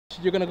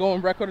You're gonna go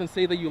on record and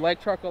say that you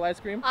like charcoal ice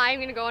cream? I'm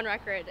gonna go on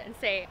record and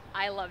say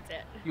I loved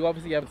it. You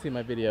obviously haven't seen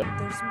my video.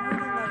 There's more to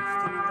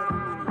life than a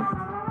little money.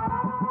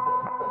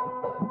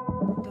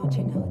 Don't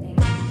you know that?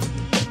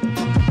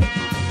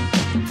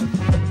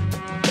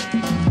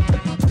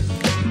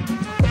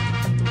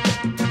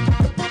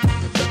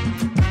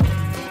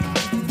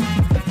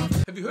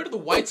 Have you heard of the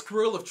white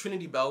squirrel of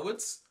Trinity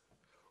Bellwoods?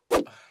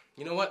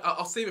 You know what?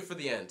 I'll save it for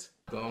the end.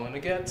 Going to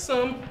get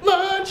some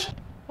lunch!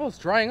 Oh, it's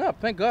drying up,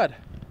 thank God.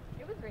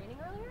 It was raining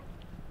earlier?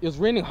 It was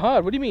raining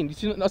hard. What do you mean?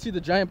 You not see the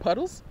giant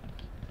puddles?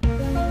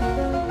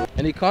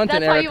 Any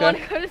content, That's why Erica? you want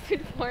to go to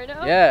Food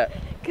Porno? Yeah.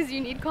 Because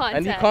you need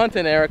content. I need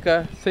content,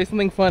 Erica. Say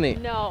something funny.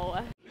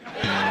 No.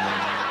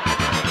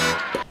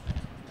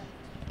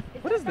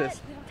 What is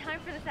this? Time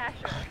for this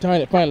action.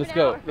 Darn it, fine, let's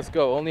go. Let's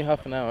go. Only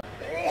half an hour.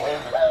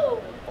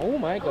 Oh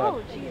my God.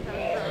 Oh,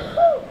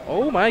 jeez.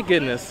 Oh my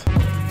goodness.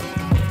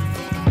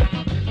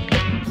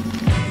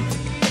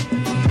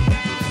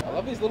 I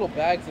love these little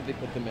bags that they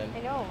put them in.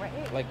 I know,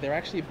 right? Like, they're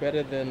actually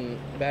better than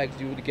bags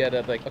you would get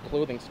at like a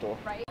clothing store.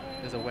 Right.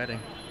 There's a wedding.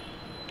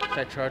 Should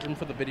I charge them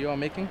for the video I'm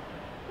making?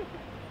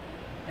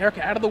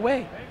 Erica, out of the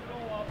way!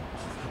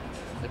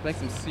 They're playing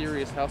some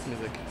serious house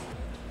music.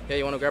 Yeah,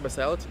 you want to grab a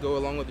salad to go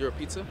along with your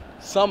pizza?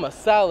 Summer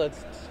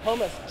salads,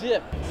 hummus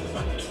dip.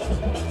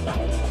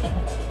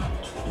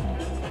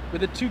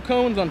 With the 2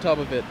 cones on top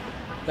of it.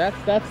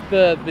 That's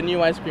the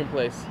new ice cream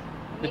place.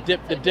 The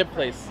dip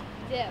place.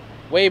 Dip.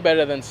 Way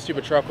better than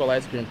stupid charcoal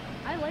ice cream.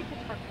 I like the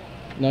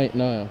charcoal.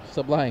 No,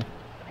 stop lying.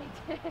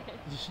 I did.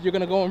 You're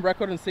gonna go on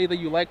record and say that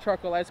you like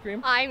charcoal ice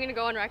cream? I'm gonna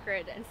go on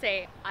record and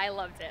say I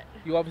loved it.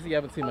 You obviously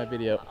haven't seen my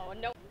video. Oh,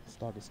 no. This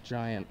dog is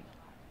giant.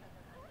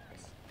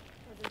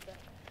 What is that?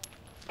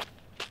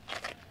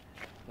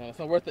 No, it's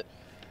not worth it.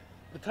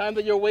 The time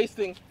that you're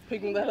wasting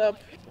picking that up.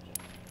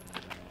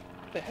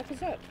 What the heck is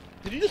that?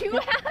 Did you just You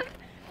have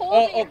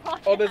holes in your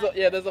pocket.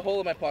 There's a hole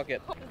in my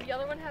pocket. Does the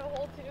other one have a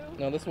hole too?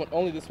 No,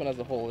 only this one has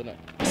a hole in it.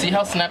 See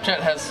how Snapchat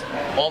has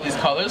all these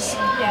colors?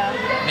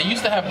 Yeah. They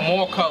used to have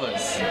more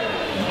colors.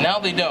 Now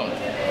they don't.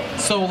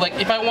 So like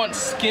if I want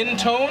skin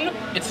tone,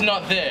 it's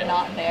not there.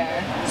 Not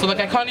there. So like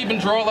I can't even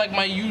draw like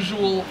my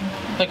usual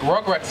like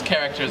Rugrats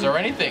characters or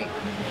anything.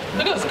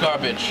 Look at this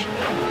garbage.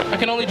 I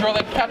can only draw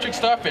like Patrick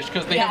Starfish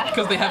because they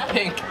have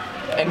pink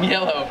and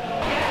yellow.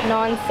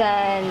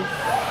 Nonsense.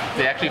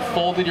 They actually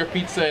folded your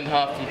pizza in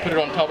half and put it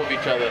on top of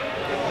each other.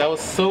 That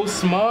was so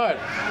smart.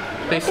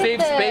 They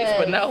saved space,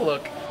 but now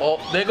look. Oh,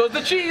 there goes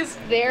the cheese.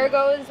 There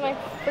goes my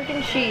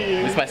freaking cheese.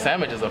 At least my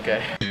sandwich is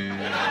okay.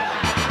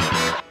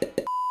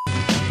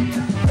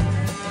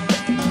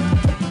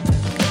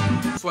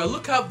 So I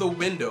look out the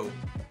window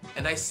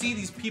and I see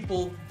these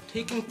people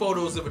taking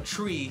photos of a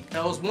tree and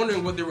I was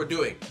wondering what they were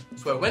doing.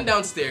 So I went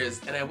downstairs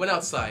and I went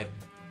outside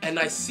and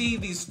I see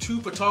these 2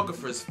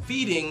 photographers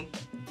feeding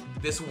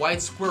this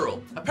white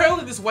squirrel.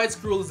 Apparently this white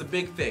squirrel is a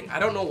big thing. I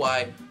don't know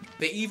why.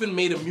 They even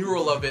made a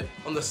mural of it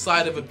on the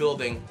side of a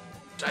building,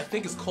 which I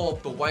think is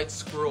called the White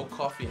Squirrel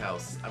Coffee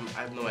House. I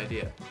have no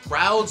idea.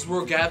 Crowds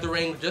were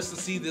gathering just to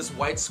see this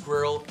white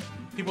squirrel.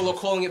 People are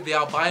calling it the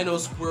albino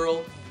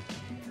squirrel.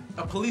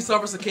 A police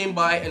officer came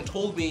by and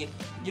told me,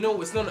 you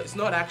know, it's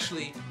not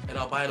actually an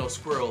albino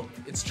squirrel.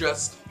 It's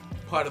just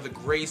part of the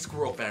gray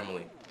squirrel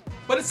family.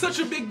 But it's such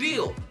a big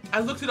deal. I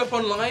looked it up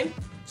online.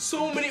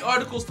 So many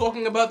articles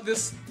talking about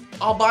this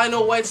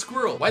albino white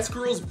squirrel. White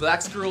squirrels,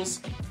 black squirrels,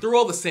 they're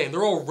all the same.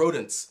 They're all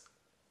rodents.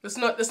 Let's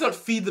not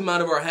feed them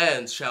out of our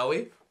hands, shall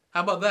we?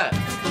 How about that?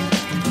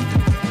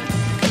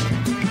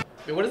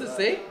 Wait, what does it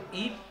say?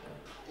 Eat?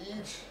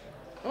 Eat.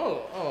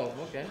 Oh,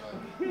 okay.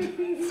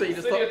 So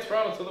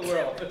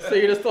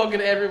you're just talking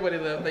to everybody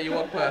that you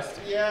walk past.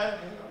 Yeah,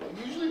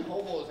 usually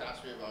hobos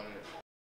ask me about it.